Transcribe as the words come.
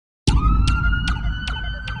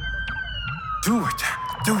Do it.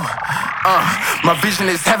 My vision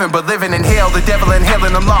is heaven, but living in hell. The devil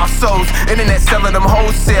inhaling them lost souls. Internet selling them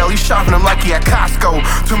wholesale. He's shopping them like he at Costco.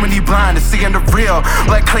 Too many blind to seeing the real.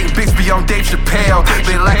 Like Clayton Bixby on Dave Chappelle.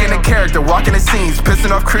 They lacking the character, walking the scenes,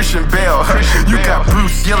 pissing off Christian Bale. You got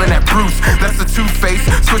Bruce yelling at Bruce. That's the two-face,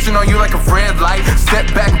 switching on you like a red light. Step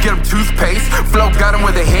back and get him toothpaste. Flow got him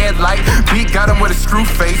with a headlight. Beat got him with a screw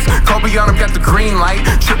face. Kobe on him got the green light.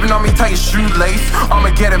 Tripping on me, tie your shoelace.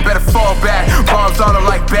 Armageddon, better fall back. Bombs on him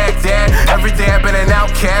like Baghdad. Every day I've been an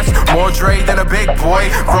outcast. More Dre than a big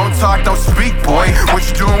boy. Grown talk, don't speak, boy. What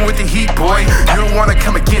you doing with the heat, boy? You don't wanna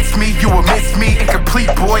come against me. You will miss me,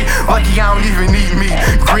 incomplete, boy. Lucky I don't even need me.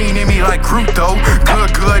 Green in me like Groot, though.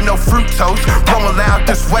 Good, no fructose. Blowing loud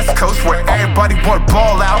this West Coast where everybody wanna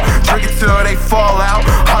ball out. Drink it till they fall out.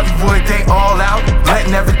 Hollywood, they all out.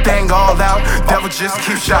 Letting everything all out. Devil just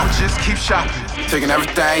keep shopping. Taking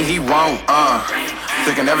everything he want,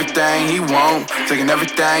 taking everything he want, taking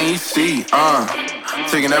everything he see,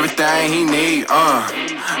 taking everything he need,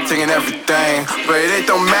 taking everything. But it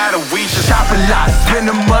don't matter, we just shop a lot, spend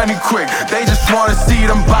the money quick. They just wanna see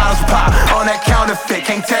them bottles pop on that counterfeit.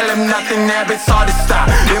 Can't tell them nothing, habits hard to stop.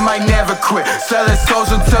 They might never quit, selling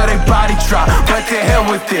souls until they body drop. But to hell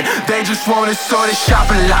with it, they just wanna sort of shop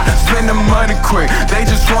a lot, spend the money quick. They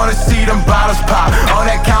just wanna see them bottles pop on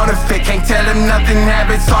that counterfeit. Can't tell them nothing,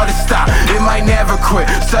 habits hard to stop. They might never quit,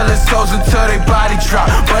 selling souls until they body drop.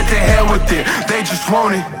 But to hell with it, they just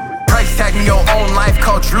want it. Price tagging your own life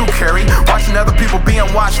called Drew Carey. Watching other people being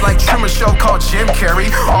watched like Trimmer show called Jim Carrey.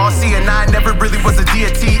 All C&I never really was a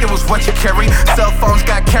deity, it was what you carry. Cell phones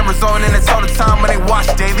got cameras on and it's all the time when they watch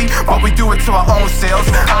daily. But we do it to our own selves.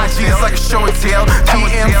 IG is like a show and tell.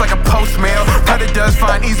 DM's like a post mail. Predators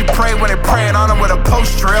find easy prey when they're preying on them with a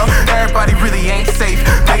post trail. Everybody really ain't safe.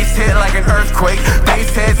 Base hit like an earthquake.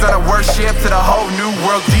 Base heads on a worship to the whole new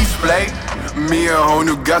world display. Me and whole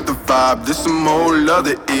new got the vibe, this some whole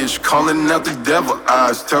other ish. Calling out the devil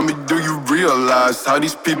eyes. Tell me, do you realize how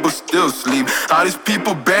these people still sleep? How these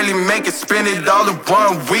people barely make it, spend it all in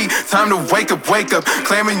 1 week. Time to wake up.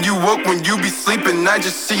 Claiming you woke when you be sleeping. I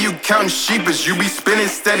just see you counting sheep as you be spinning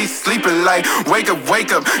steady sleeping. Like, wake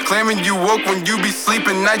up. Claiming you woke when you be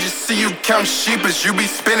sleeping. I just see you counting sheep as you be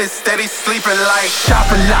spinning steady sleeping. Like, shop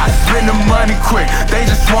a lot, spend the money quick. They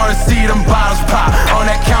just wanna see them bottles pop on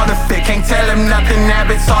that counterfeit. Can't tell them nothing,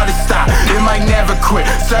 habits hard to stop. They might never quit,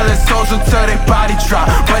 selling souls until they body drop.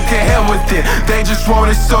 But to hell with it, they just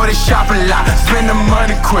wanna so they shop a lot, spend the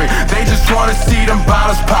money quick. They just wanna see them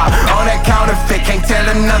bottles pop on that counterfeit. Can't tell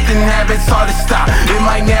them nothing, habits hard to stop. They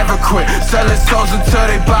might never quit, selling souls until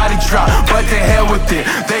they body drop. But to hell with it,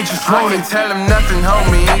 they just want it. Tell them nothing,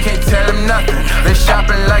 homie, you can't tell them nothing. They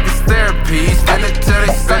shopping like it's therapy, spend it till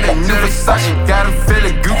they spend it. New Versace, got them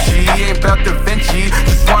feeling Gucci, ain't about Da Vinci.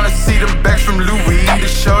 Just wanna see them bags from Louis to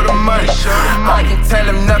show the money. I can't tell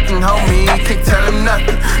them nothing, homie, you can't tell them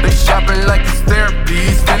nothing. They shopping like it's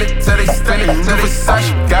therapy, spend it till they spend it. New Versace,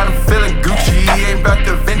 got them feeling Gucci, ain't about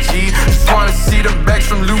Da Vinci. Just wanna see them bags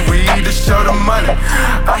from Louis to show the money.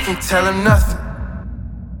 I can't tell them nothing.